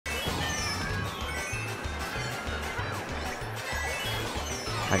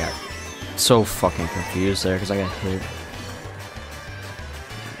I got so fucking confused there because I got hit.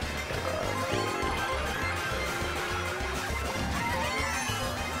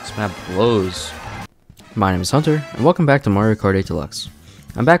 This map blows. My name is Hunter, and welcome back to Mario Kart 8 Deluxe.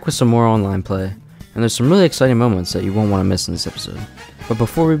 I'm back with some more online play, and there's some really exciting moments that you won't want to miss in this episode. But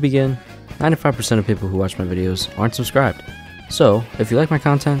before we begin, 95% of people who watch my videos aren't subscribed. So, if you like my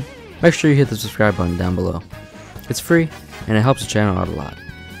content, make sure you hit the subscribe button down below. It's free, and it helps the channel out a lot.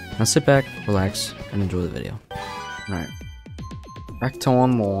 Now sit back, relax, and enjoy the video. Alright. Back to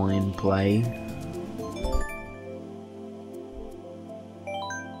online play.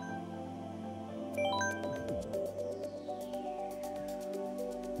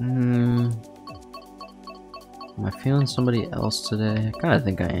 Am I feeling somebody else today? I kinda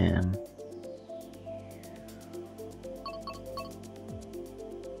think I am.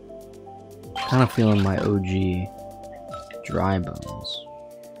 Kinda feeling my OG dry bones.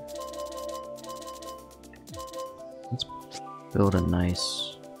 Let's build a nice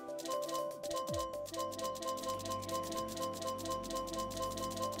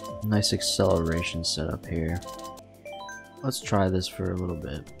acceleration setup here. Let's try this for a little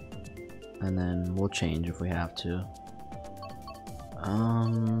bit, and then we'll change if we have to.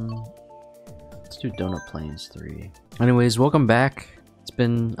 Let's do Donut Plains 3. Anyways, welcome back. It's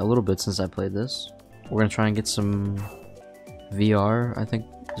been a little bit since I played this. We're gonna try and get some VR, I think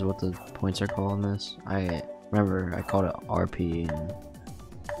is what the points are calling this. I remember I called it RP, and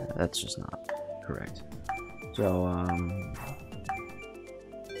that's just not correct. So,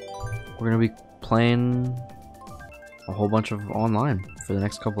 we're gonna be playing a whole bunch of online for the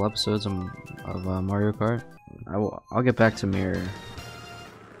next couple episodes of Mario Kart. I'll get back to Mirror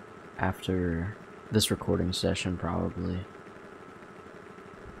after this recording session, probably.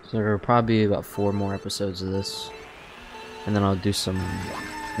 So there will probably be about 4 more episodes of this, and then I'll do some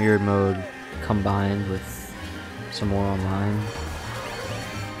Mirror mode combined with some more online.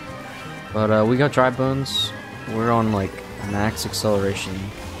 But we got dry bones. We're on like max acceleration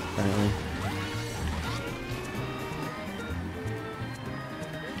apparently.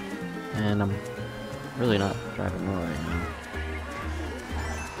 And I'm really not driving well right now.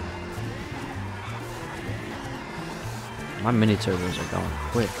 My mini turbos are going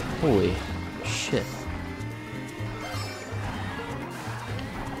quick. Holy shit.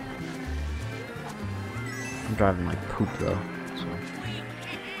 I'm driving like poop though. So.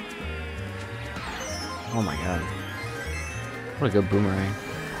 Oh my god. What a good boomerang.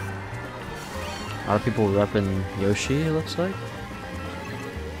 A lot of people repping Yoshi, it looks like.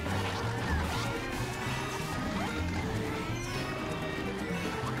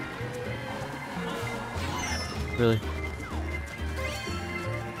 Really?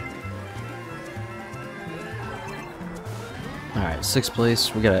 Alright, 6th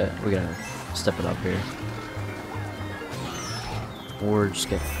place. We gotta step it up here. Or just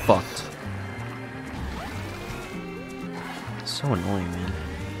get fucked. It's so annoying, man.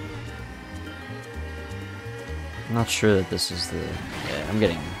 I'm not sure that this is the... Yeah, I'm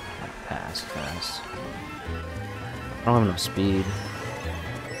getting like, passed fast. I don't have enough speed.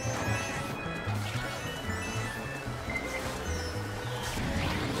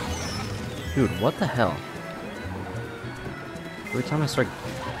 Dude, what the hell? Every time I start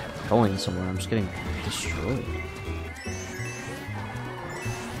going somewhere, I'm just getting destroyed.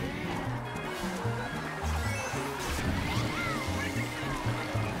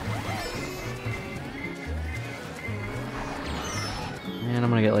 Man, I'm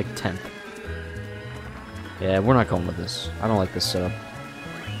gonna get like 10th. Yeah, we're not going with this. I don't like this setup.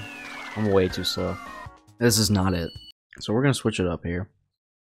 I'm way too slow. This is not it. So we're gonna switch it up here.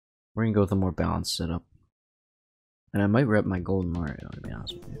 We're gonna go with a more balanced setup. And I might rep my golden Mario, to be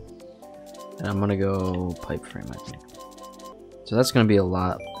honest with you. And I'm gonna go pipe frame, I think. So that's gonna be a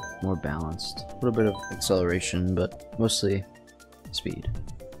lot more balanced. A little bit of acceleration, but mostly speed.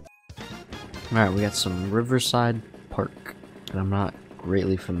 Alright, we got some Riverside Park. And I'm not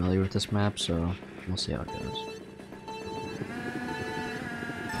greatly familiar with this map, so we'll see how it goes.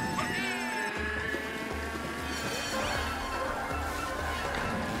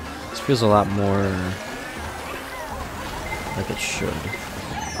 Feels a lot more like it should.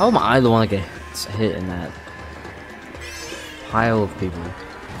 How am I the one that gets hit in that pile of people?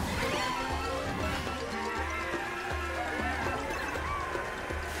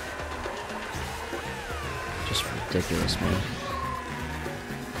 Just ridiculous, man.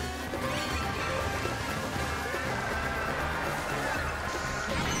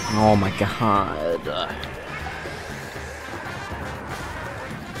 Oh my god.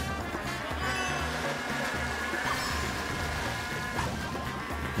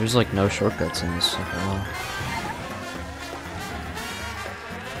 There's like no shortcuts in this at all.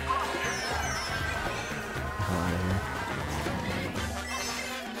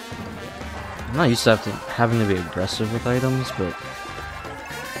 I'm not used to having to be aggressive with items, but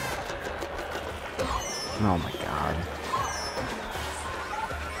oh my god.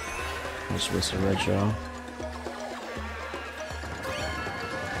 I just wasted a red shell.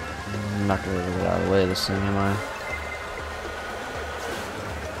 I'm not gonna get out of the way of this thing, am I?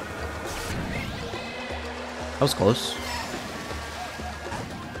 That was close.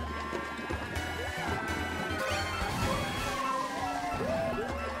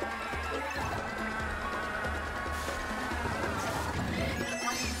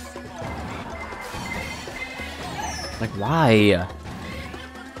 Like, why?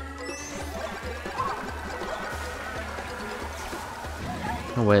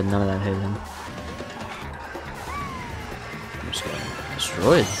 No way, none of that hit him. I'm just getting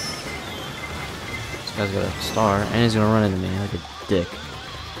destroyed. This guy's got a star, and he's gonna run into me like a dick.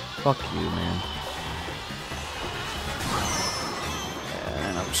 Fuck you, man.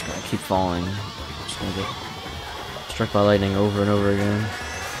 And I'm just gonna keep falling. I'm just gonna get struck by lightning over and over again.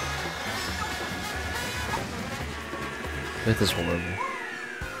 This is horrible.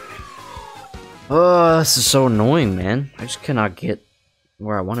 Oh, this is so annoying, man. I just cannot get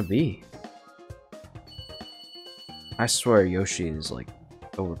where I want to be. I swear Yoshi is like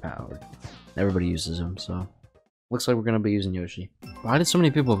overpowered. Everybody uses him, so looks like we're gonna be using Yoshi. Why did so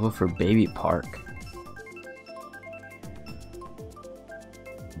many people vote for Baby Park?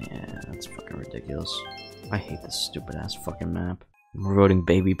 Yeah, that's fucking ridiculous. I hate this stupid ass fucking map. We're voting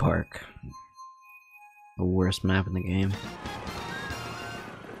Baby Park. The worst map in the game.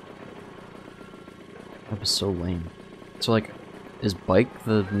 That was so lame. So like, is Bike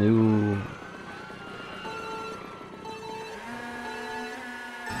the new...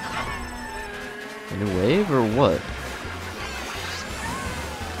 the new wave or what?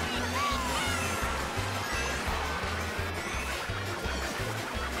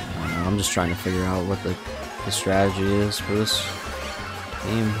 I don't know, I'm just trying to figure out what the strategy is for this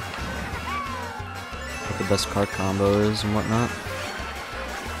game. What the best card combo is and whatnot.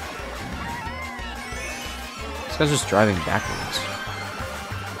 This guy's just driving backwards.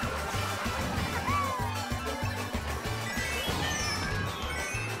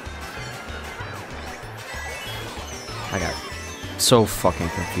 I got so fucking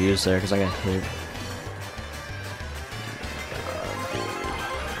confused there because I got hit.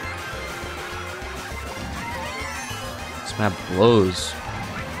 This map blows.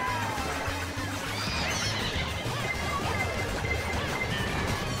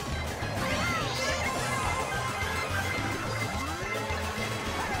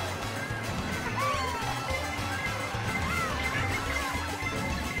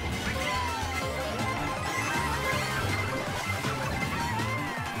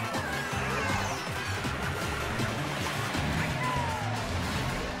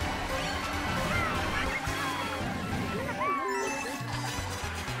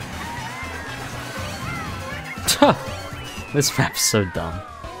 This map's so dumb.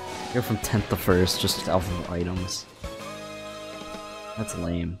 Go from 10th to 1st just off of items. That's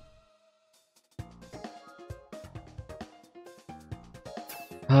lame.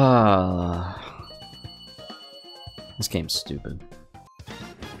 This game's stupid.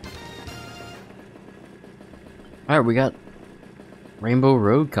 Alright, we got Rainbow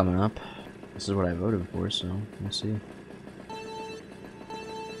Road coming up. This is what I voted for, so we'll see.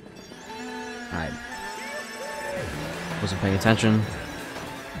 Alright. Wasn't paying attention.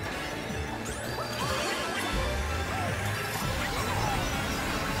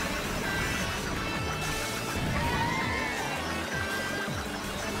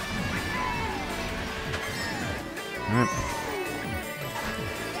 Alright.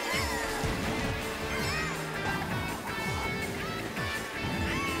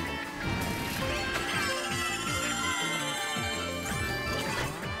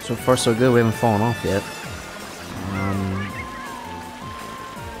 So far so good, we haven't fallen off yet.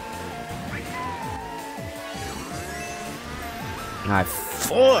 Ah,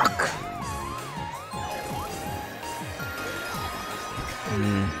 fuck!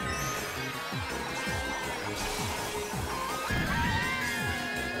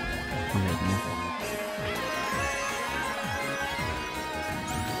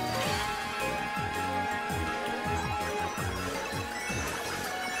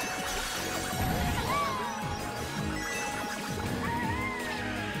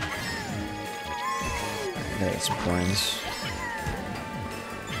 Gotta get some coins.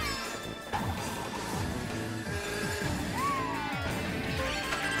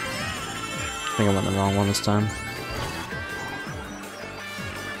 think I went the wrong one this time.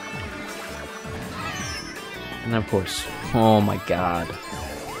 And of course, oh my god.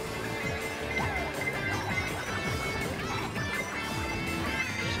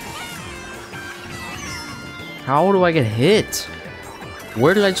 How do I get hit?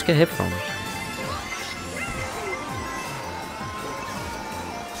 Where did I just get hit from?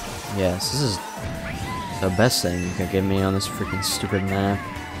 Yes, this is the best thing you could give me on this freaking stupid map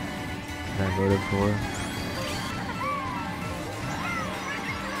that I voted for.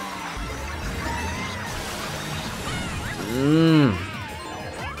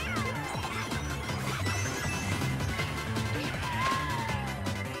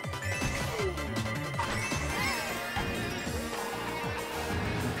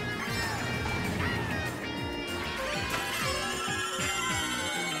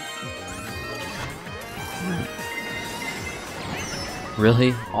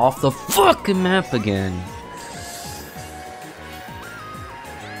 Really? Off the fucking map again.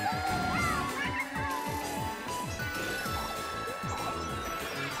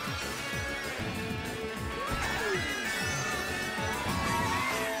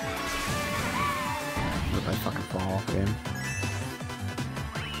 What if I fucking fall off again?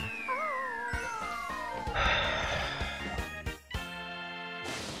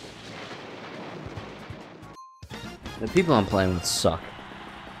 The people I'm playing with suck.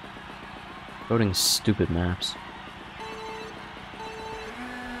 Voting stupid maps.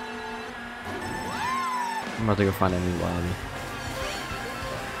 I'm about to go find a new lobby.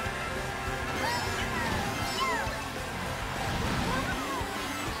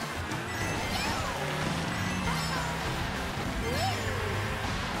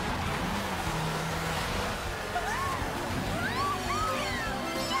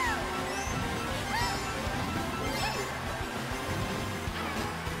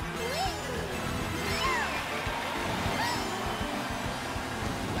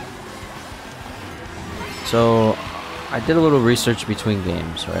 So, I did a little research between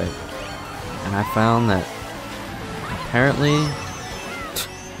games, right? And I found that apparently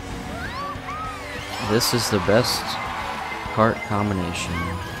this is the best cart combination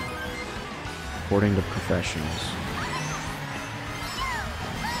according to professionals.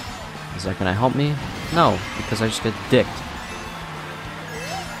 Is that gonna help me? No, because I just get dicked.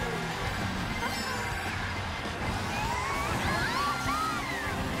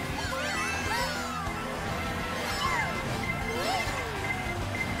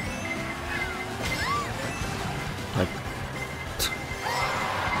 Like,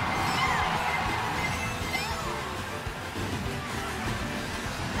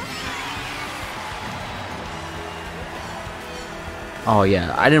 oh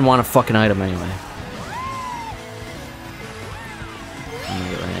yeah, I didn't want a fucking item anyway. I'm gonna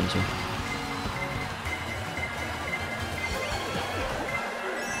get right into it.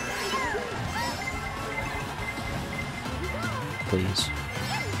 Please.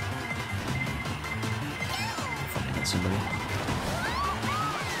 Fucking hit somebody.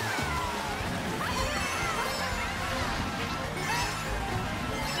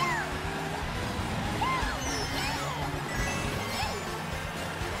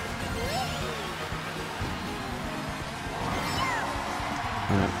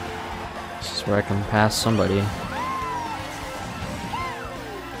 Alright. This is where I can pass somebody.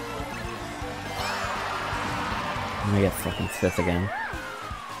 I'm gonna get fucking fifth again.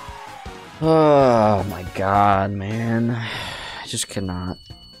 Oh my god, man. I just cannot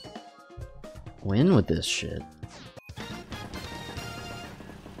win with this shit.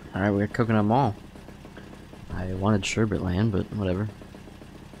 Alright, we're Coconut Mall. I wanted Sherbet Land, but whatever.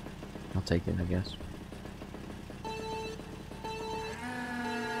 I'll take it, I guess.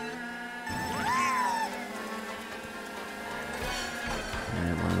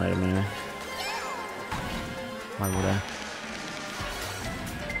 Alright, one item anyway. Why would I?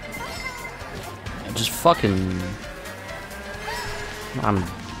 Just fucking...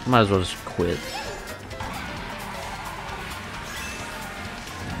 might as well just quit.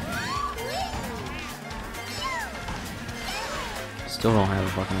 Still don't have a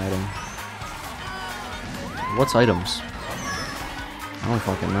fucking item. What's items? I don't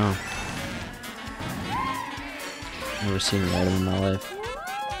fucking know. Never seen an item in my life.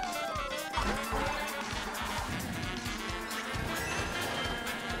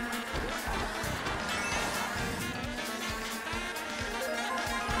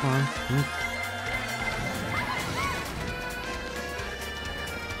 Come on.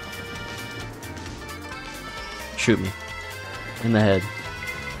 Shoot me. In the head.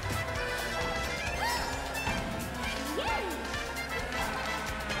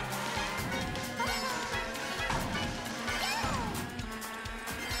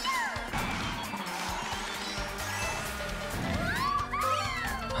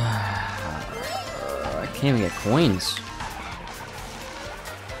 I can't even get coins.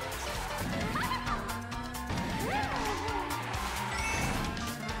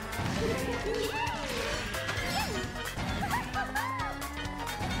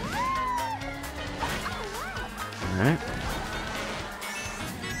 Alright.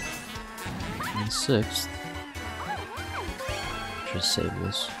 And sixth. Just save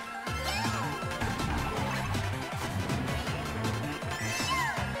this.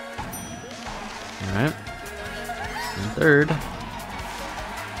 Alright. And third.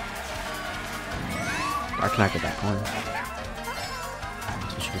 I cannot get that coin.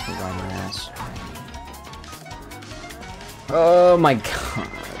 So she could put on my ass. Oh my god.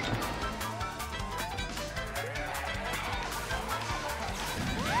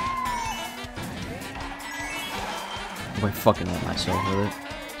 I fucking let myself with it.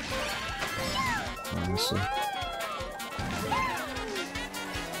 Honestly.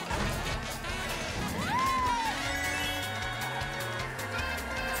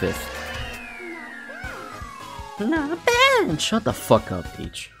 Fifth. Not bad! Shut the fuck up,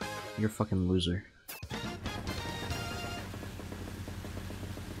 Peach. You're a fucking loser.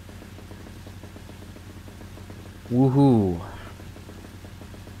 Woohoo.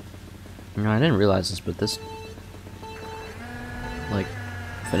 You know, I didn't realize this, but this like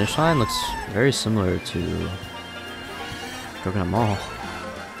finish line looks very similar to Coconut Mall.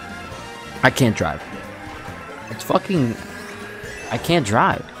 I can't drive. It's fucking... I can't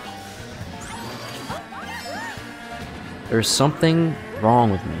drive. There's something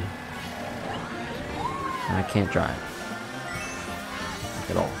wrong with me. And I can't drive.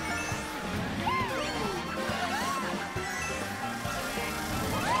 Like at all.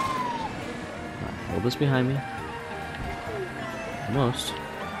 Right, hold this behind me. Almost.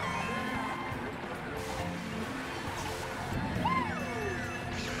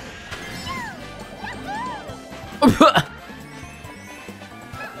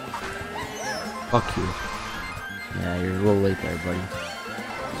 Fuck you. Yeah, you're a little late there, buddy.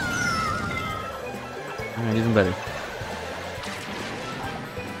 Alright, even better.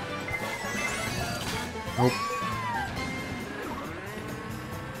 Nope.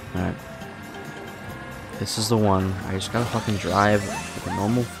 Alright. This is the one. I just gotta fucking drive like a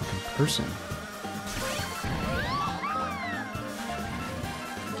normal fucking person.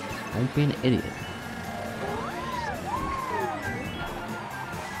 Don't be an idiot.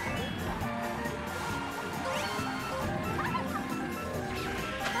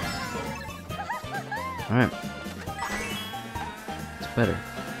 Alright. It's better.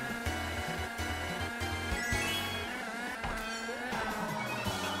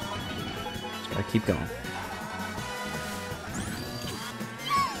 Just gotta keep going.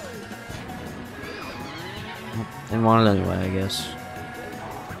 Didn't want it anyway, I guess.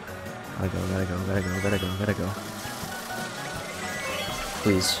 Gotta go, gotta go, gotta go, gotta go, gotta go.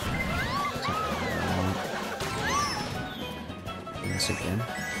 Please. This again.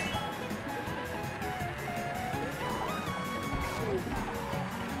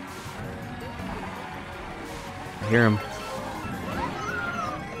 I hear him.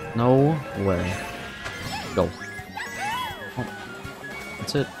 No way. Go. Oh,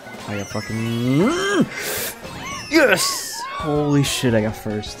 that's it. I got fucking... Yes! Holy shit, I got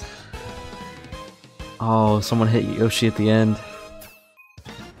first. Oh, someone hit Yoshi at the end.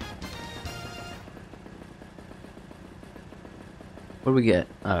 What do we get?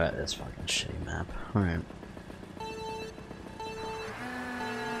 Alright, that's fucking shitty map. Alright.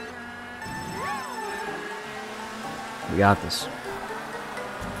 We got this.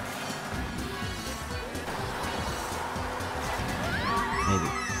 Maybe.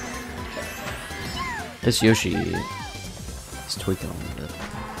 This Yoshi is tweaking a little bit.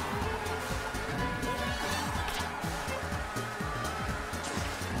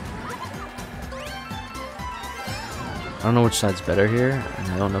 I don't know which side's better here,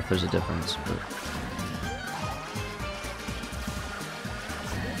 and I don't know if there's a difference, but...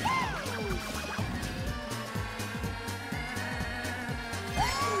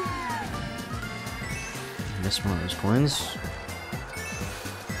 Missed one of those coins.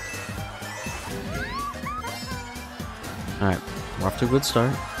 Alright, we're off to a good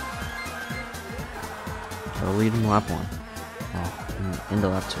start. Got a lead in lap 1. Oh, into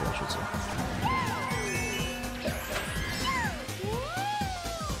lap 2, I should say.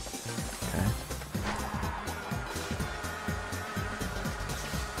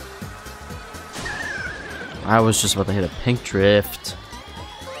 I was just about to hit a pink drift.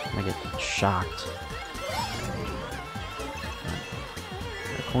 I get shocked.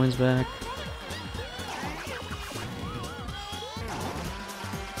 Got coins back.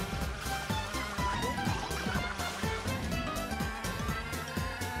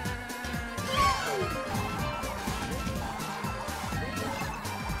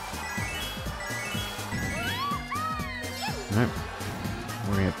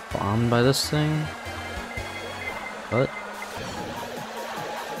 bombed by this thing? What?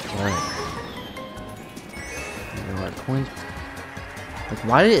 Alright, coins. Like,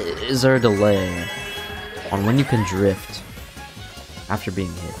 why is there a delay on when you can drift after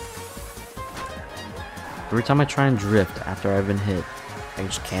being hit? Every time I try and drift after I've been hit, I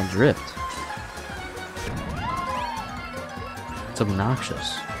just can't drift. It's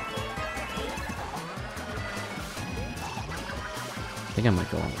obnoxious. I think I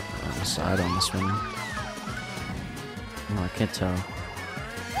might go on the side on this one. No, I can't tell.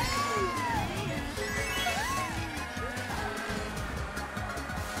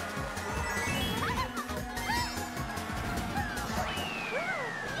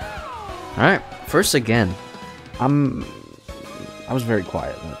 Alright, first again. I was very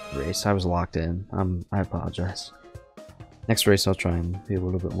quiet in that race. I was locked in. I apologize. Next race I'll try and be a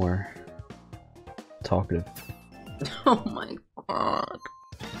little bit more talkative. Oh my god.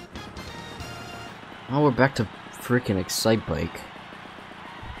 Oh, we're back to freaking Excite Bike.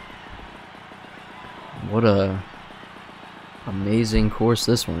 What a amazing course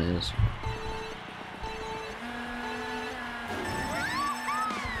this one is.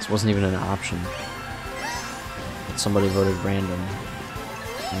 This wasn't even an option. Somebody voted random,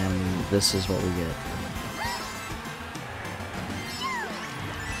 and this is what we get.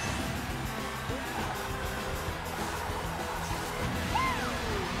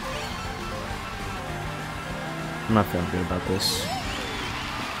 I'm not feeling good about this.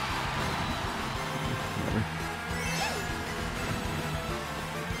 Whatever.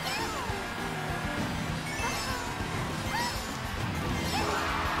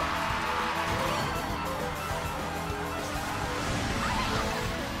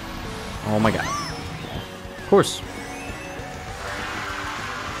 Oh my god. Of course.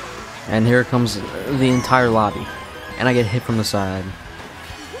 And here comes the entire lobby. And I get hit from the side.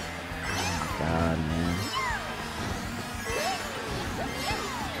 Oh god, man.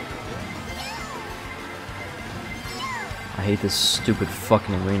 I hate this stupid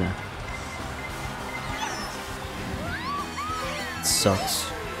fucking arena. It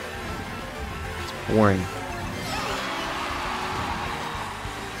sucks. It's boring.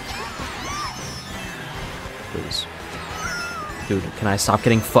 Please. Dude, can I stop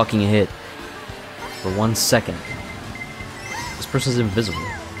getting fucking hit? For 1 second. This person's invisible.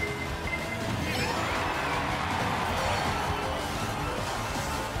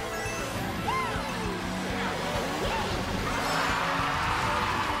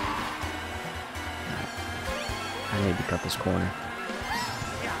 I need to cut this corner.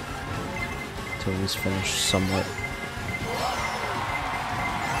 To at least finish somewhat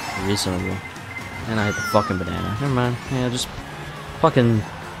reasonable. And I hit the fucking banana. Never mind. Yeah, just fucking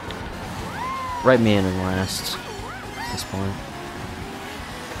write me in last at this point.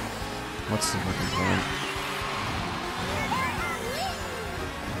 What's the fucking point?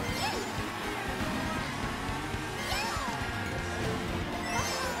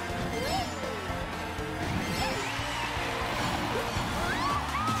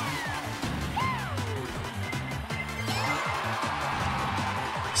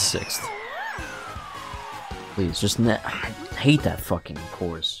 Sixth. Please, just I hate that fucking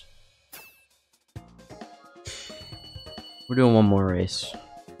course. We're doing one more race.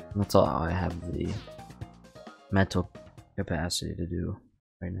 That's all I have the mental capacity to do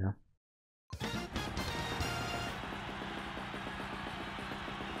right now.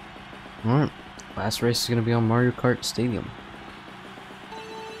 Alright, last race is gonna be on Mario Kart Stadium.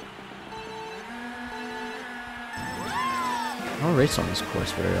 I don't race on this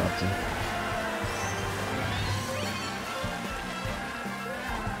course very often.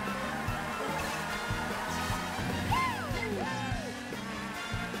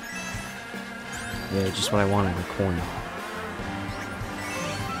 Yeah, just what I wanted, a coin.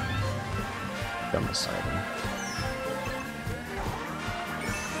 Dumb beside him.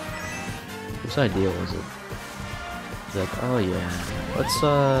 Whose idea was it? He's like, oh yeah,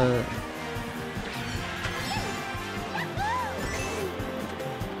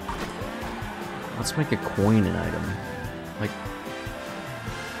 let's make a coin an item. Like,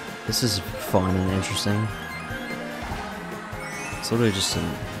 this is fun and interesting. It's literally just an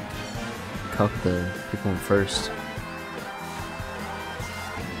cuck the people in first.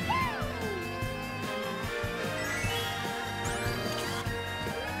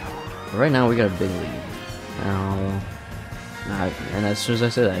 But right now we got a big lead. Now, and as soon as I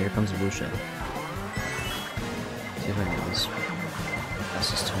say that, here comes the blue shell. See if I can get this. That's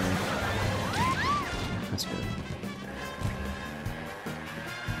his turn. That's good.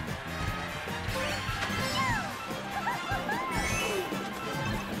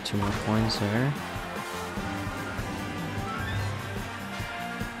 2 more coins there.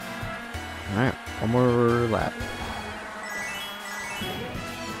 Alright, one more lap.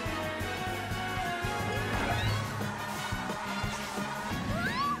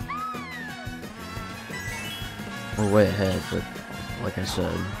 We're way ahead, but like I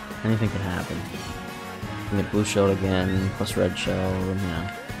said, anything can happen. We can get blue shell again, plus red shell, and you know,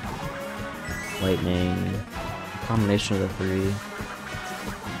 lightning, a combination of the 3.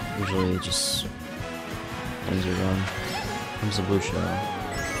 Usually just ends your run. Comes the blue shell.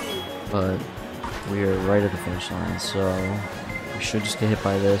 But we are right at the finish line, so we should just get hit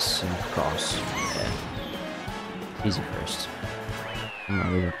by this and cross. Yeah. Easy first. I'm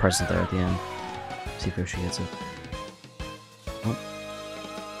gonna leave a present there at the end. See if Yoshi gets it. Oh.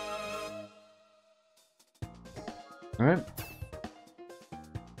 Alright.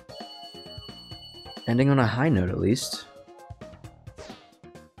 Ending on a high note, at least.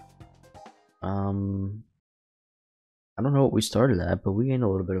 I don't know what we started at, but we gained a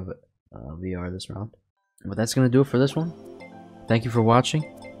little bit of VR this round. But that's gonna do it for this one. Thank you for watching.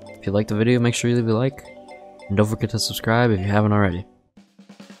 If you liked the video, make sure you leave a like. And don't forget to subscribe if you haven't already.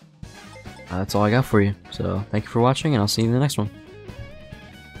 That's all I got for you. So thank you for watching, and I'll see you in the next one.